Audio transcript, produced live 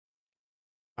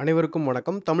அனைவருக்கும்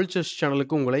வணக்கம். தமிழ் செஸ்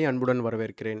சேனலுக்கு உங்களை அன்புடன்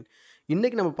வரவேற்கிறேன்.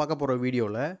 இன்னைக்கு நம்ம பார்க்க போற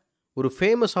வீடியோல, ஒரு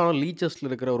ஃபேமஸான லீக் செஸ்ல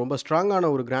இருக்கிற ரொம்ப ஸ்ட்ராங்கான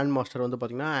ஒரு கிராண்ட் மாஸ்டர் வந்து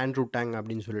பார்த்தீங்கன்னா, ஆண்ட்ரூ டேங்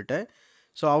அப்படின்னு சொல்லிட்டு.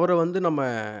 ஸோ அவர வந்து நம்ம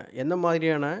எந்த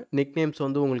மாதிரியான நிக்நேம்ஸ்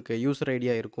வந்து உங்களுக்கு யூசர்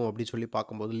ஐடியா இருக்கும் அப்படின்னு சொல்லி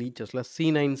பார்க்கும்போது, லீக் செஸ்ல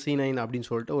C9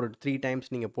 அப்படின்னு சொல்லிட்டு ஒரு 3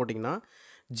 டைம்ஸ் நீங்க போட்டிங்கன்னா,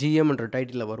 ஜிஎம்ன்ற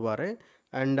டைட்டில்ல வருவாரு.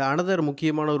 அண்ட் அனதர்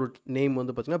முக்கியமான ஒரு நேம்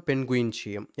வந்து பார்த்தீங்கன்னா, பென்குயின்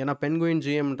ஜிஎம். ஏன்னா பென்குயின்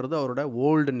ஜிஎம்ன்றது அவரோட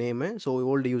old name. So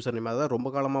old user name. அதான்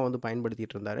ரொம்ப காலமா வந்து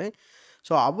பயன்படுத்திட்டு இருந்தாரு.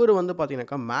 ஸோ அவரு வந்து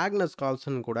பார்த்தீங்கன்னாக்கா, மேக்னஸ்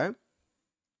கார்ல்சன் கூட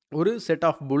ஒரு செட்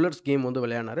ஆஃப் புல்லட்ஸ் கேம் வந்து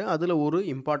விளையாடினாரு. அதில ஒரு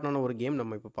இம்பார்ட்டன்டான ஒரு கேம்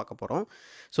நம்ம இப்போ பார்க்க போறோம்.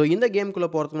 ஸோ இந்த கேம்குள்ள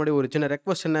போறதுக்கு முன்னாடி ஒரு சின்ன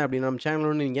ரெக்வெஸ்ட் என்ன அப்படின்னா, நம்ம சேனல்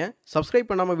வந்து நீங்க சப்ஸ்கிரைப்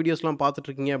பண்ணாம வீடியோஸ்லாம் பார்த்துட்டு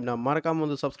இருக்கீங்க அப்படின்னா, மறக்காம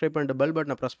வந்து சப்ஸ்கிரைப் பண்ணிட்டு பெல்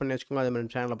பட்டனை பிரஸ் பண்ணி வச்சுக்கோங்க. அதே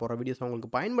மாதிரி சேனல்ல போற வீடியோஸ்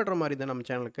உங்களுக்கு பயன்படுற மாரி தான் நம்ம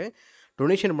சேனலுக்கு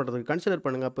டொனேஷன் பண்ணுறதுக்கு கன்சிடர்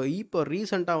பண்ணுங்க. இப்போ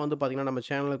ரீசென்ட்டா வந்து பார்த்தீங்கன்னா, நம்ம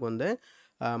சேனலுக்கு வந்து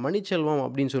மணிச்செல்வம்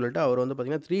அப்படின்னு சொல்லிட்டு அவர் வந்து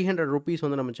பார்த்தீங்கன்னா, ₹300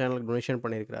 வந்து நம்ம சேனலுக்கு டொனேஷன்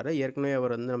பண்ணியிருக்காரு. ஏற்கனவே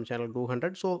அவர் வந்து நம்ம சேனலுக்கு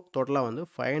 200 ஸோ டோட்டலா வந்து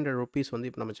 ₹500 வந்து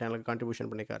இப்போ நம்ம சேனலுக்கு கான்ட்ரிபியூஷன்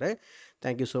பண்ணியிருக்காரு.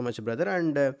 Thank you so much brother.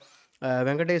 And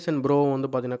Venkatesan bro வந்து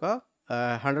பார்த்தீங்கன்னாக்கா,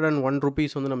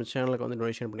 ₹101 வந்து நம்ம சேனலுக்கு வந்து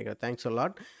டொனேஷன் பண்ணியிருக்காரு. Thanks a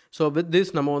lot. So with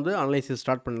this நம்ம வந்து அனலைசிஸ்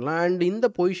ஸ்டார்ட் பண்ணலாம். அண்ட் இந்த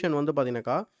பொசிஷன் வந்து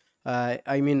பார்த்தீங்கன்னாக்கா,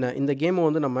 ஐ மீன் இந்த கேம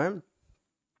வந்து நம்ம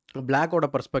பிளாக்கோட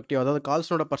பெர்ஸ்பெக்டிவ், அதாவது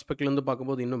கார்ல்சனோட பெர்ஸ்பெக்டிவ்லேருந்து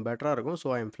பார்க்கும்போது இன்னும் பெட்டரா இருக்கும்.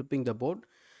 So I am flipping the board.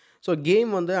 So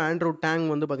game வந்து ஆண்ட்ரூ டேங்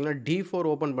வந்து பார்த்தீங்கன்னா, D4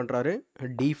 ஓப்பன் பண்ணுறாரு.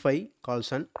 D5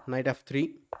 Carlsen, night F3,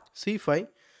 C5.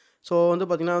 So வந்து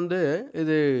பார்த்தீங்கன்னா வந்து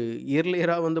இது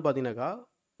இயர்லியரா வந்து பார்த்தீங்கன்னாக்கா,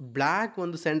 பிளாக்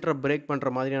வந்து சென்டரை பிரேக்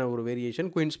பண்ணுற மாதிரியான ஒரு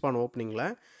வேரியேஷன் குயின் ஸ்பான் ஓப்பனிங்கில.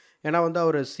 ஏன்னா வந்து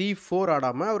அவர் C4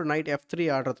 ஆடாம அவர் நைட் F3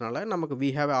 ஆடுறதுனால நமக்கு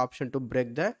we have a option to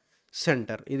break the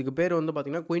centre. இதுக்கு பேர் வந்து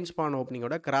பார்த்தீங்கன்னா, குயின் ஸ்பான்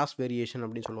ஓப்பனிங்கோட கிராஸ் வேரியேஷன்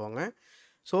அப்படின்னு சொல்லுவாங்க.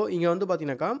 ஸோ இங்கே வந்து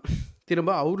பார்த்தீங்கன்னாக்கா,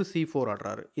 திரும்ப அவரு C4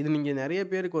 ஆடுறாரு. இது நீங்க நெறைய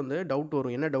பேருக்கு வந்து டவுட்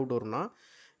வரும். என்ன டவுட் வரும்னா,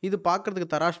 இது பார்க்கறதுக்கு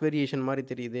தராஷ் வேரியேஷன் மாரி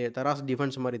தெரியுது. தராஷ்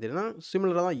டிஃபென்ஸ் மாரி தெரியுதுன்னா,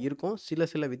 சிமிலரா தான் இருக்கும்.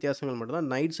 சில வித்தியாசங்கள் மட்டும் தான்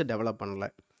நைட்ஸ டெவலப் பண்ணல.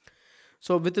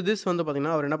 ஸோ வித் திஸ் வந்து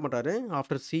பார்த்தீங்கன்னா, அவர் என்ன பண்றாரு,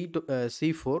 after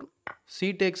C4,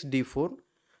 C tax D4,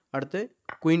 அடுத்து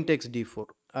குயின் டேக்ஸ் D4.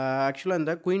 ஆக்சுவலா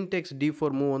இந்த குயின் டேக்ஸ்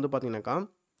D4 மூவ் வந்து பார்த்தீங்கன்னாக்கா,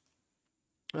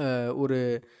 ஒரு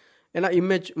ஏன்னா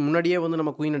இமேஜ் முன்னாடியே வந்து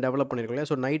நம்ம குயினை டெவலப் பண்ணியிருக்கோம் இல்லையா?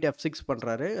 ஸோ நைட் F6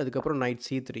 பண்ணுறாரு. அதுக்கப்புறம் நைட்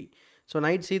C3. ஸோ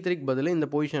நைட் C3க்கு பதிலா இந்த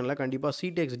பொசிஷனில் கண்டிப்பாக C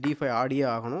டேக்ஸ் D5 ஆடியே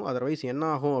ஆகணும். அதர்வைஸ் என்ன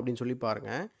ஆகும் அப்படின்னு சொல்லி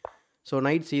பாருங்கள். So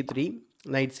night C3,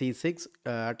 night C6,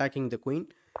 attacking த குயின்.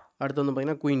 அடுத்து வந்து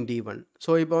பார்த்தீங்கன்னா குயின் D1.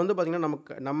 ஸோ இப்போ வந்து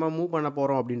பார்த்தீங்கன்னா, நம்ம மூவ் பண்ண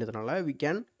போகிறோம் அப்படின்றதுனால we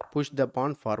can push the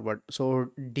porn forward. So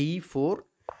D4,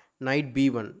 night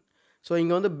B1. So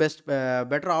இங்கே வந்து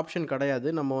பெட்டர் ஆப்ஷன் கிடையாது.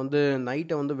 நம்ம வந்து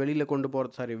நைட்டை வந்து வெளியில் கொண்டு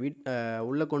போகிறது,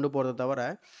 உள்ளே கொண்டு போகிறத தவிர,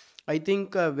 ஐ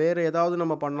திங்க் வேறு ஏதாவது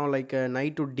நம்ம பண்ணோம், லைக்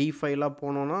நைட் டு D5லாம்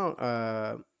போனோம்னா,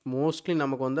 மோஸ்ட்லி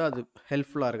நமக்கு வந்து அது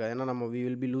ஹெல்ப்ஃபுல்லாக இருக்காது. ஏன்னா நம்ம we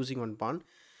will be losing one porn.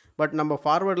 But நம்ம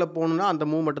ஃபார்வர்டில் போகணுன்னா அந்த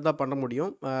மூவ் மட்டும் தான் பண்ண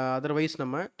முடியும். அதர்வைஸ்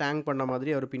நம்ம டேங்க் பண்ண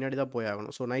மாதிரி அவர் பின்னாடி தான் போய்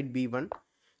ஆகணும். So night B1,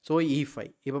 so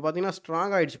E5. இப்போ பார்த்தீங்கன்னா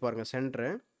ஸ்ட்ராங் ஆகிடுச்சு பாருங்கள்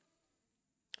சென்ட்ரு.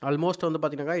 ஆல்மோஸ்ட் வந்து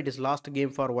பார்த்தீங்கன்னாக்கா, it is last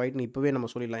game for ஒயிட்னு இப்போவே நம்ம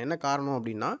சொல்லிடலாம். என்ன காரணம்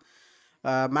அப்படின்னா,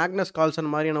 மேக்னஸ் கார்ல்சன்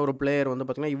மாதிரியான ஒரு பிளேயர் வந்து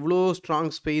பார்த்தீங்கன்னா, இவ்வளோ ஸ்ட்ராங்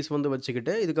ஸ்பேஸ் வந்து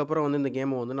வச்சுக்கிட்டு, இதுக்கப்புறம் வந்து இந்த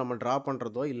கேமை வந்து நம்ம ட்ரா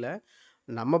பண்ணுறதோ, இல்லை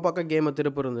நம்ம பக்கம் கேமை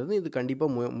திருப்புறது இது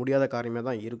கண்டிப்பாக முடியாத காரியமாக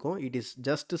தான் இருக்கும். It is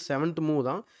just 7th move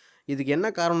தான். இதுக்கு என்ன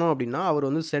காரணம் அப்படின்னா, அவர்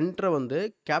வந்து சென்டரை வந்து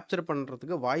கேப்சர்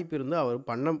பண்ணுறதுக்கு வாய்ப்பு இருந்து அவர்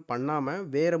பண்ணாமல்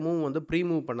வேறு மூவ் வந்து ப்ரீ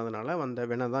மூவ் பண்ணதுனால வந்த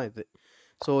வினை தான் இது.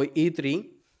 So E3,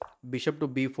 bishop to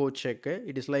B4 cheque.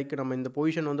 It is like நம்ம இந்த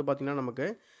பொசிஷன் வந்து பார்த்திங்கன்னா, நமக்கு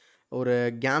ஒரு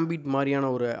கேம்பிட் மாதிரியான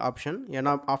ஒரு ஆப்ஷன்.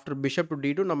 ஏன்னா ஆஃப்டர் பிஷப் டு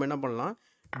D2 நம்ம என்ன பண்ணலாம்,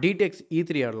 D டேக்ஸ்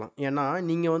E3 ஆடலாம். ஏன்னா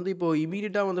நீங்கள் வந்து இப்போது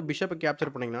இமீடியட்டாக வந்து பிஷப்பை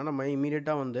கேப்சர் பண்ணிங்கன்னா, நம்ம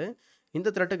இமீடியட்டாக வந்து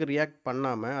இந்த த்ரெட்டுக்கு ரியாக்ட்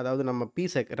பண்ணாமல், அதாவது நம்ம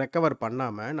பீஸை ரெக்கவர்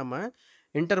பண்ணாமல், நம்ம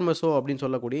இன்டர்மெசோ அப்படின்னு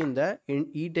சொல்லக்கூடிய இந்த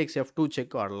E டேக்ஸ் F2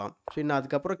 செக் ஆடலாம். ஸோ இன்னும்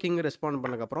அதுக்கப்புறம் கிங் ரெஸ்பாண்ட்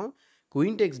பண்ணதுக்கப்புறம்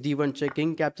queen tax D1 check,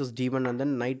 king captures D1 and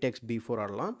then night tax B4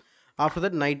 ஆடலாம். After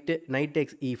that, knight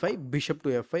takes E5, bishop to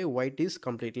F5, white is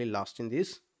completely lost in this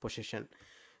position.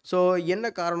 So என்ன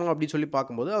காரணம் அப்படின்னு சொல்லி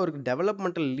பார்க்கும்போது, அவருக்கு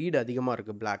டெவலப்மெண்டல் லீடு அதிகமாக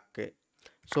இருக்குது block.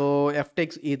 So F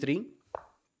tax E3,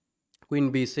 queen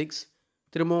B6,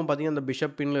 திரும்பவும் பார்த்தீங்கன்னா அந்த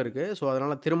பிஷப் பின்னில் இருக்குது. ஸோ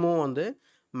அதனால் திரும்பவும் வந்து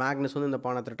மேக்னஸ் வந்து இந்த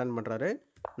பானை ரிட்டர்ன் பண்ணுறாரு.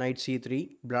 நைட் C3,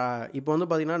 இப்போ வந்து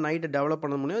பார்த்தீங்கன்னா நைட்டை டெவலப்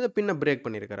பண்ண முடியும், அதை பின்ன பிரேக்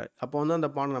பண்ணியிருக்காரு. அப்போ வந்து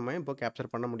அந்த பானை நம்ம இப்போ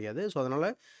கேப்சர் பண்ண முடியாது. ஸோ அதனால்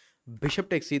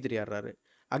பிஷப் டேக்ஸ் C3 ஆடுறாரு.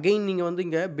 அகெயின் நீங்கள் வந்து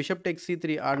இங்கே பிஷப் டேக்ஸ்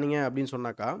C3 ஆடினீங்க அப்படின்னு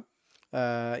சொன்னாக்கா,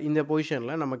 இந்த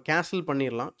பொசிஷனில் நம்ம கேன்சல்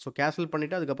பண்ணிடலாம். ஸோ கேன்சல்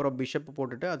பண்ணிவிட்டு அதுக்கப்புறம் பிஷப்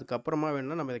போட்டுட்டு அதுக்கப்புறமா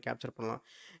வேணும்னா நம்ம இதை கேப்சர் பண்ணலாம்.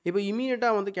 இப்போ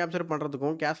இமீடியட்டாக வந்து கேப்சர்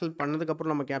பண்ணுறதுக்கும் கேன்சல்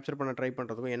பண்ணதுக்கப்புறம் நம்ம கேப்சர் பண்ண ட்ரை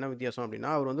பண்ணுறதுக்கும் என்ன வித்தியாசம்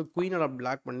அப்படின்னா, அவர் வந்து குயினோட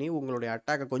பிளாக் பண்ணி உங்களுடைய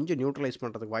அட்டாக்கை கொஞ்சம் நியூட்ரலைஸ்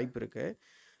பண்ணுறதுக்கு வாய்ப்பு இருக்குது.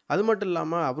 அது மட்டும்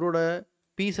இல்லாமல் அவரோட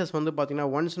பீசஸ் வந்து பார்த்திங்கன்னா,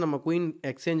 ஒன்ஸ் நம்ம குயின்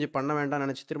எக்ஸ்சேஞ்ச் பண்ண வேண்டாம்னு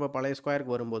நினச்சி திரும்ப பழைய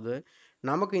ஸ்கொயருக்கு வரும்போது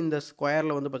நமக்கு இந்த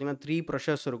ஸ்கொயரில் வந்து பார்த்திங்கன்னா 3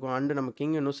 ப்ரெஷர்ஸ் இருக்கும் அண்டு நம்ம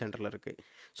கிங் இன்னும் சென்டரில் இருக்குது.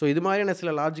 ஸோ இது மாதிரியான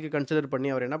சில லாஜிக்கை கன்சிடர் பண்ணி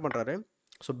அவர் என்ன பண்ணுறாரு,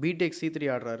 ஸோ B takes C3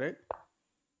 ஆடுறாரு,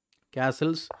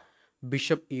 castles,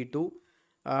 bishop E2.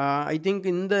 I think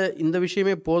இந்த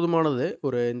விஷயமே போதுமானது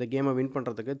ஒரு இந்த கேமை வின்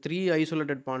பண்ணுறதுக்கு. 3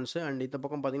 ஐசோலேட்டட் பான்ஸு அண்ட் இந்த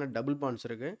பக்கம் பார்த்திங்கன்னா டபுள் பான்ஸ்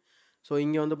இருக்குது. ஸோ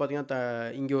இங்கே வந்து பார்த்திங்கன்னா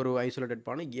இங்கே ஒரு ஐசோலேட்டட்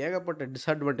பான், ஏகப்பட்ட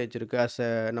டிஸ்அட்வான்டேஜ் இருக்குது.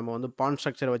 நம்ம வந்து பான்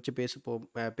ஸ்ட்ரக்சரை வச்சு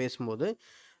பேசும்போது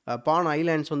பான்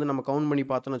ஐலாண்ட்ஸ் வந்து நம்ம கவுண்ட் பண்ணி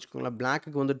பார்த்தோன்னு வச்சுக்கோங்களேன்,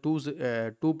 பிளாக்குக்கு வந்து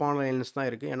 2 பான் ஐலாண்ட்ஸ் தான்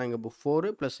இருக்குது. ஏன்னா இங்கே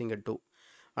 4 ப்ளஸ் இங்கே 2.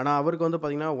 ஆனால் அவருக்கு வந்து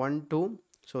பார்த்திங்கன்னா 1 2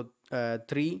 ஸோ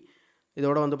 3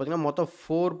 இதோட வந்து பார்த்திங்கன்னா மொத்தம்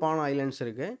 4 பான் ஐலாண்ட்ஸ்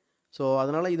இருக்குது. ஸோ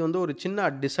அதனால் இது வந்து ஒரு சின்ன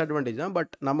டிஸ்அட்வான்டேஜ் தான்.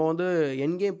 பட் நம்ம வந்து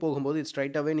என் கேம் போகும்போது இது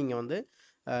ஸ்ட்ரைட்டாகவே நீங்கள் வந்து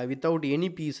வித்தவுட் எனி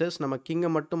பீசஸ் நம்ம கிங்கை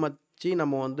மட்டும் வச்சு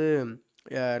நம்ம வந்து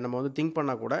திங்க்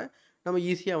பண்ணால் கூட நம்ம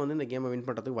ஈஸியாக வந்து இந்த கேமை வின்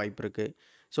பண்ணுறதுக்கு வாய்ப்பு இருக்குது.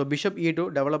 ஸோ பிஷப் E2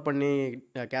 டெவலப் பண்ணி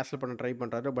கேன்சல் பண்ண ட்ரை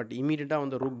பண்ணுறாரு. பட் இமீடியட்டாக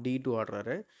வந்து ரூக் D2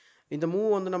 ஆடுறாரு. இந்த மூவ்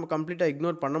வந்து நம்ம கம்ப்ளீட்டாக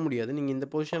இக்னோர் பண்ண முடியாது. நீங்கள் இந்த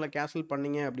பொசிஷனில் கேன்சல்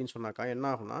பண்ணீங்க அப்படின்னு சொன்னாக்கா என்ன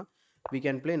ஆகும்னா, we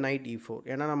can play knight E4.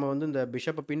 ஏன்னா நம்ம வந்து இந்த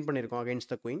பிஷப்பை பின் பண்ணியிருக்கோம்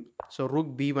against the queen. So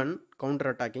rook B1 counter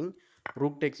attacking,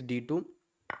 rook tax D2,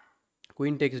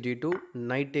 queen tax D2,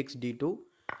 night tax D2.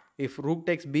 If rook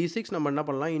tax B6 நம்ம என்ன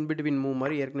பண்ணலாம், இன் பிட்வீன் மூவ்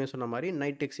மாதிரி ஏற்கனவே சொன்ன மாதிரி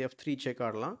நைட் டேக்ஸ் F3 செக்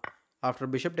ஆடலாம். After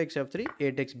bishop tax F3, A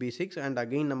takes B6 and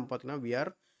again நம்ம பார்த்தீங்கன்னா we are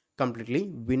completely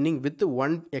winning with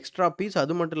 1 extra piece.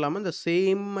 அது மட்டும் இல்லாமல் இந்த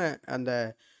சேம் அந்த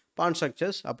பான்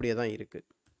ஸ்ட்ரக்சர்ஸ் அப்படியே தான் இருக்குது.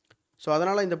 ஸோ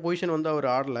அதனால் இந்த பொசிஷன் வந்து அவர்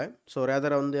ஆடலை. ஸோ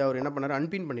ரேதர் வந்து அவர் என்ன பண்ணார்,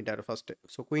 அன்பின் பண்ணிட்டார் first.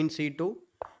 So queen C2,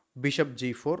 bishop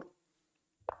G4,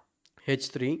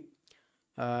 H3,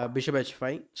 bishop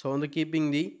H5. So வந்து கீப்பிங்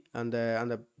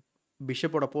அந்த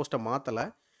பிஷப்போட போஸ்ட்டை மாற்றலை.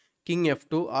 கிங்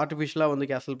F2 ஆர்டிஃபிஷியலாக வந்து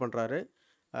கேன்சல் பண்ணுறாரு.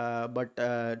 But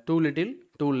two little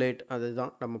too late, அதுதான்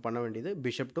நம்ம பண்ண வேண்டியது.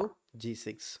 பிஷப் டு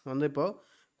G6 வந்து இப்போது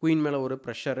குயின் மேலே ஒரு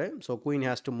pressure. So queen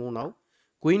has to move now.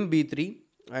 Queen B3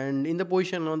 and இந்த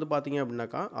பொசிஷனில் வந்து பார்த்திங்க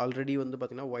அப்படின்னாக்கா ஆல்ரெடி வந்து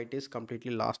பார்த்திங்கன்னா ஒயிட் இஸ்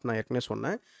கம்ப்ளீட்லி லாஸ்ட், நான் ஏற்கனவே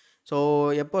சொன்னேன். ஸோ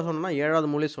எப்போ சொன்னேன்னா 7வது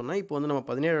மூலையே சொன்னேன். இப்போ வந்து நம்ம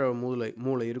 17வது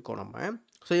மூலை இருக்கோம் நம்ம.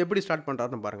 ஸோ எப்படி ஸ்டார்ட்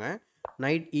பண்ணுறாருன்னு பாருங்கள்.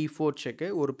 நைட் E4 செக்கு,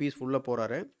 ஒரு பீஸ் ஃபுல்லாக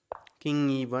போகிறாரு. King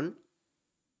E1,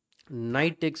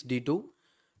 night tax D2,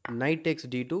 night tax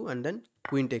D2 and then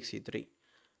queen tax E3.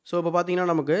 So இப்போ பார்த்தீங்கன்னா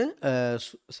நமக்கு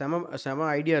செம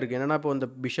ஐடியா இருக்குது. என்னென்னா இப்போ இந்த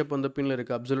பிஷப் வந்து பின்னில்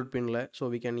இருக்குது, அப்சல்யூட் பின்னில். So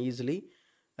we can easily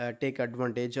take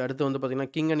advantage. அடுத்து வந்து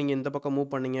பார்த்திங்கன்னா கிங்கை நீங்கள் இந்த பக்கம் மூவ்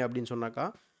பண்ணீங்க அப்படின்னு சொன்னாக்கா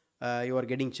you are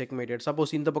getting check matted.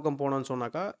 Suppose இந்த பக்கம் போனோன்னு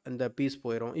சொன்னாக்கா இந்த பீஸ்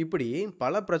போயிடும். இப்படி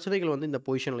பல பிரச்சனைகள் வந்து இந்த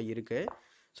பொசிஷனில் இருக்குது.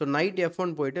 ஸோ நைட்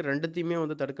F1 போயிட்டு ரெண்டுத்தையுமே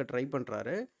வந்து தடுக்க ட்ரை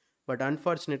பண்ணுறாரு. But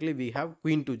unfortunately we have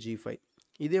queen to G5.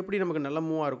 இது எப்படி நமக்கு நல்ல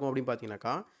மூவாக இருக்கும் அப்படின்னு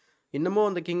பார்த்தீங்கன்னாக்கா, இன்னமும்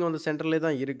அந்த கிங் வந்து சென்டர்லேயே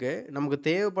தான் இருக்குது. நமக்கு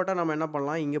தேவைப்பட்டால் நம்ம என்ன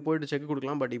பண்ணலாம், இங்கே போய்ட்டு செக்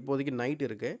கொடுக்கலாம். பட் இப்போதைக்கு நைட்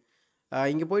இருக்குது.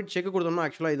 இங்கே போய்ட்டு செக் கொடுத்தோம்னா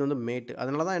ஆக்சுவலாக இது வந்து மேட்டு.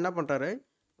 அதனால தான் என்ன பண்ணுறாரு,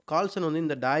 கால்சன் வந்து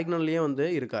இந்த டயக்னல்லையே வந்து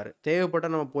இருக்கார்.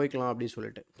 தேவைப்பட்டால் நம்ம போய்க்கலாம் அப்படின்னு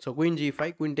சொல்லிட்டு. So queen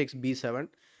G5, queen tax B7.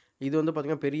 இது வந்து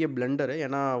பார்த்திங்கன்னா பெரிய பிளண்டரு.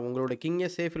 ஏன்னா உங்களோட கிங்கே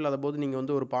சேஃப் இல்லாத போது நீங்கள்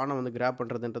வந்து ஒரு பானை வந்து கிராப்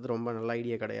பண்ணுறதுன்றது ரொம்ப நல்ல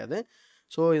ஐடியா கிடையாது.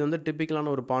 ஸோ இது வந்து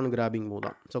டிப்பிக்கலான ஒரு பான் கிராபிங் மூவ்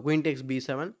தான். So queen tax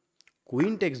B7,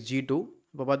 queen tax G2.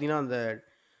 இப்போ பார்த்தீங்கன்னா அந்த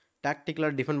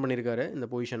டாக்டிக்கலாக டிஃபெண்ட் பண்ணியிருக்காரு இந்த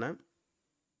பொசிஷனை.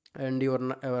 And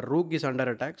your rook is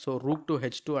under attack. So rook to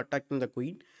H2 attacking the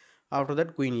queen. After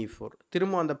that queen E4.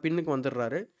 திரும்ப அந்த பின்னுக்கு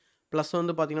வந்துடுறாரு. ப்ளஸ்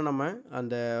வந்து பார்த்திங்கன்னா நம்ம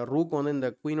அந்த ரூக் வந்து இந்த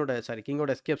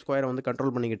கிங்கோட எஸ்கேப் ஸ்கொயரை வந்து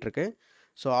கண்ட்ரோல் பண்ணிக்கிட்டு இருக்கு.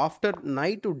 So after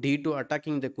night to D2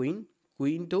 attacking the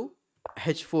queen to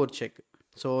H4 check.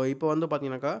 So இப்போ வந்து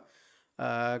பார்த்தீங்கன்னாக்கா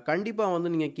கண்டிப்பாக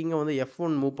வந்து நீங்கள் கிங்கை வந்து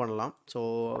F1 மூவ் பண்ணலாம். ஸோ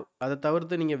அதை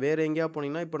தவிர்த்து நீங்கள் வேறு எங்கேயா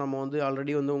போனீங்கன்னா, இப்போ நம்ம வந்து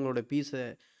ஆல்ரெடி வந்து உங்களோட பீஸு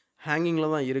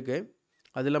ஹேங்கிங்கில் தான் இருக்குது.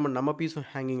 அது இல்லாமல் நம்ம பீஸும்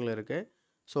ஹேங்கிங்கில் இருக்குது.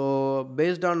 ஸோ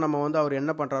பேஸ்ட் ஆன் நம்ம வந்து அவர்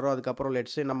என்ன பண்ணுறாரோ அதுக்கப்புறம்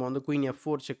லெட்ஸே நம்ம வந்து குயின்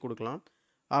F4 செக் கொடுக்கலாம்.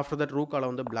 ஆஃப்டர் தட் ரூக்கால்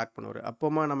வந்து பிளாக் பண்ணுவார்.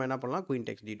 அப்போமா நம்ம என்ன பண்ணலாம், குயின்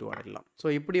டேக்ஸ் D2 ஆடிடலாம். ஸோ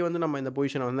இப்படி வந்து நம்ம இந்த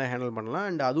பொசிஷனை வந்து ஹேண்டில் பண்ணலாம்.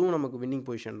 அண்ட் அதுவும் நமக்கு வின்னிங்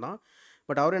பொசிஷன் தான்.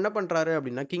 பட் அவர் என்ன பண்ணுறாரு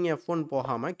அப்படின்னா, கிங் F1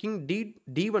 போகாமல் கிங்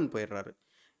D1 போயிடுறாரு.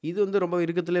 இது வந்து ரொம்ப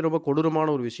இருக்கத்துலேயே ரொம்ப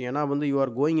கொடூரமான ஒரு விஷயம். ஏன்னா வந்து you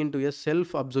are going in to a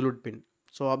self absolute bin.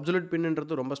 So absolute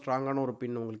பின்ன்றது ரொம்ப ஸ்ட்ராங்கான ஒரு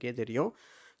பின், உங்களுக்கே தெரியும்.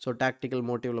 ஸோ டாக்டிக்கல்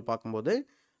மோட்டிவில் பார்க்கும்போது.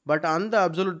 பட் அந்த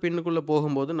அப்சல்யூட் பின்னுக்குள்ளே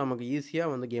போகும்போது நமக்கு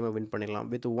ஈஸியாக வந்து கேமை வின் பண்ணிடலாம்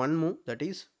with one move. That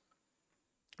is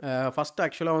first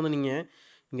ஆக்சுவலாக வந்து நீங்கள்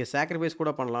இங்கே சாக்ரிஃபைஸ்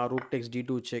கூட பண்ணலாம். Rook tax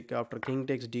D2 check after king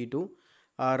tax D2.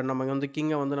 R நம்ம வந்து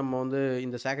கிங்கை வந்து நம்ம வந்து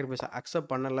இந்த சாக்ரிஃபைஸை அக்செப்ட்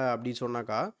பண்ணலை அப்படின்னு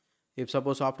சொன்னாக்கா, if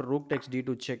suppose after rook tax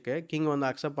D2 cheque king வந்து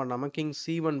அக்செப்ட் பண்ணாமல் கிங்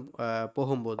C1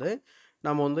 போகும்போது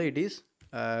நம்ம வந்து it is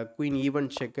queen E1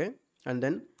 cheque. And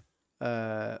then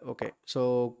okay, so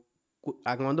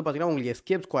அங்கே வந்து பார்த்திங்கன்னா உங்களுக்கு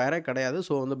எஸ்கேப் ஸ்கொயரே கிடையாது.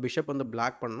 ஸோ வந்து பிஷப் வந்து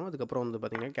பிளாக் பண்ணணும். அதுக்கப்புறம் வந்து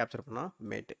பார்த்திங்கன்னா கேப்சர் பண்ணால்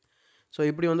மேட்டு. ஸோ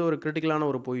இப்படி வந்து ஒரு கிரிட்டிக்கலான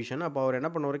ஒரு பொசிஷன். அப்போ அவர் என்ன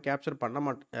பண்ணுவார், கேப்சர்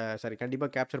பண்ண கண்டிப்பாக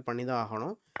கேப்சர் பண்ணி தான்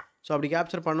ஆகணும். ஸோ அப்படி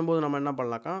கேப்சர் பண்ணும்போது நம்ம என்ன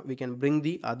பண்ணலாக்கா, we can bring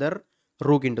the other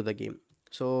rook in to the game.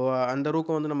 So அந்த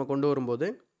ரூக்கை வந்து நம்ம கொண்டு வரும்போது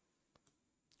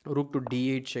rook to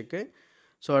D8 cheque.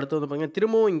 So அடுத்து வந்து பார்த்தீங்கன்னா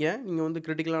திரும்பவும் இங்கே நீங்கள் வந்து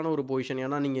கிரிட்டிக்கலான ஒரு பொசிஷன்.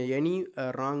 ஏன்னா நீங்கள் எனி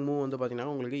ராங் மூவ் வந்து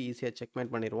பார்த்தீங்கன்னா உங்களுக்கு ஈஸியாக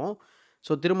செக்மேட் பண்ணிடுவோம்.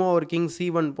 ஸோ திரும்பவும் ஒரு கிங்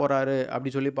C1 போகிறாரு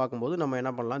அப்படி சொல்லி பார்க்கும்போது நம்ம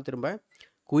என்ன பண்ணலாம், திரும்ப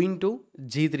குயின் டு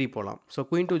G3 போகலாம். ஸோ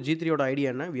குயின் டு G3யோட ஐடியா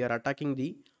என்ன, we are attacking the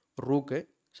rook.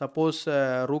 Suppose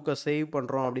ரூக்கை save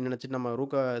பண்ணுறோம் அப்படின்னு நினச்சிட்டு நம்ம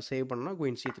ரூக்கை சேவ் பண்ணால்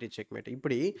குயின் C3 செக்மேட்.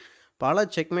 இப்படி பல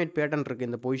செக்மேட் பேட்டர்ன் இருக்குது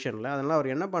இந்த பொசிஷனில். அதனால்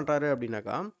அவர் என்ன பண்ணுறாரு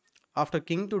அப்படின்னாக்கா, after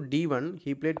king to D1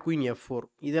 he played queen F4.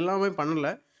 இதெல்லாமே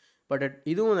பண்ணலை, பட்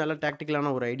இதுவும் நல்ல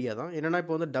டாக்டிக்கலான ஒரு ஐடியா தான். என்னென்னா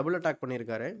இப்போ வந்து டபுள் அட்டாக்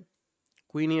பண்ணியிருக்காரு.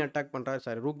 குயினையும் அட்டாக் பண்ணுறாரு,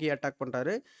 சாரி ரூக்கியை அட்டாக்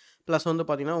பண்ணுறாரு, ப்ளஸ் வந்து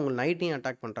பார்த்திங்கன்னா உங்கள் நைட்டையும்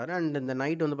அட்டாக் பண்ணுறாரு. அண்ட் இந்த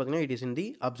நைட் வந்து பார்த்திங்கன்னா it is in the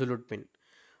absolute பின்.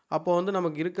 அப்போ வந்து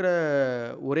நமக்கு இருக்கிற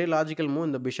ஒரே லாஜிக்கல் மூவ்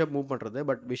இந்த பிஷப் மூவ் பண்ணுறது.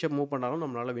 பட் பிஷப் மூவ் பண்ணாலும்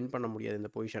நம்மளால் வின் பண்ண முடியாது இந்த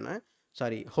பொசிஷனை,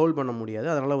 சாரி ஹோல்ட் பண்ண முடியாது.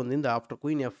 அதனால் வந்து இந்த ஆஃப்டர்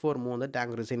குயின் F4 மூவ் வந்து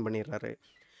டேங் ரிசைன் பண்ணிடுறாரு.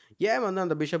 ஏன் வந்து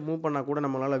அந்த பிஷப் மூவ் பண்ணால் கூட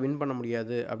நம்மளால் வின் பண்ண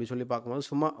முடியாது அப்படி சொல்லி பார்க்கும்போது,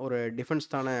 சும்மா ஒரு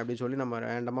டிஃபென்ஸ் தானே அப்படி சொல்லி நம்ம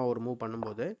ரேண்டமாக ஒரு மூவ்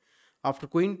பண்ணும்போது,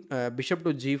 after queen bishop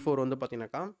to G4 வந்து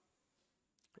பார்த்தீங்கன்னாக்கா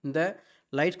இந்த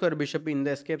லைட் ஸ்கொயர் பிஷப் இந்த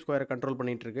எஸ்கேப் ஸ்கொயரை கண்ட்ரோல்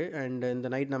பண்ணிகிட்டு இருக்கு. அண்ட் இந்த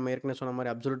நைட் நம்ம ஏற்கனவே சொன்ன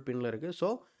மாதிரி அப்சல்யூட் பின்னில் இருக்குது. ஸோ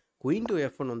குயின் டு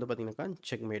F1 வந்து பார்த்தீங்கன்னாக்கா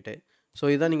செக்மேட்டு. ஸோ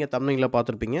இதான் நீங்கள் தம்ப்நெயிலில்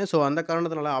பார்த்துருப்பீங்க. ஸோ அந்த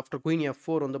காரணத்தினால ஆஃப்டர் குயின்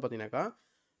F4 வந்து பார்த்தீங்கன்னாக்கா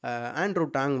ஆண்ட்ரூ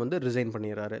டாங் வந்து ரிசைன்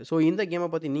பண்ணிடுறாரு. ஸோ இந்த கேமை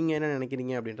பற்றி நீங்கள் என்ன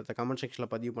நினைக்கிறீங்க அப்படின்றத கமெண்ட்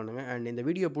செக்ஷனில் பதிவு பண்ணுங்கள். அண்ட் இந்த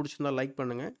வீடியோ பிடிச்சிருந்தால் லைக்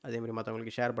பண்ணுங்கள், அதேமாதிரி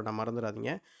மற்றவங்களுக்கு ஷேர் பண்ண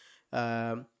மறந்துடாதீங்க.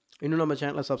 இன்னும் நம்ம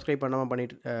சேனலை சப்ஸ்கிரைப் பண்ணாமல்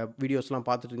பண்ணிட்டு வீடியோஸ்லாம்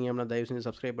பார்த்துட்ருக்கீங்க அப்படின்னா தயவு செஞ்சு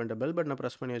சப்ஸ்கிரைப் பண்ணிட்டு பெல் பட்டனை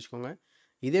ப்ரெஸ் பண்ணி வச்சுக்கோங்க.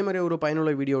 இதே மாதிரி ஒரு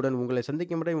பயனுள்ள வீடியோவுடன் உங்களை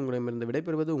சந்திக்கும் வரை உங்களிடமிருந்து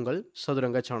விடைபெறுவது உங்கள்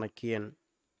சதுரங்க சாணக்கியன்.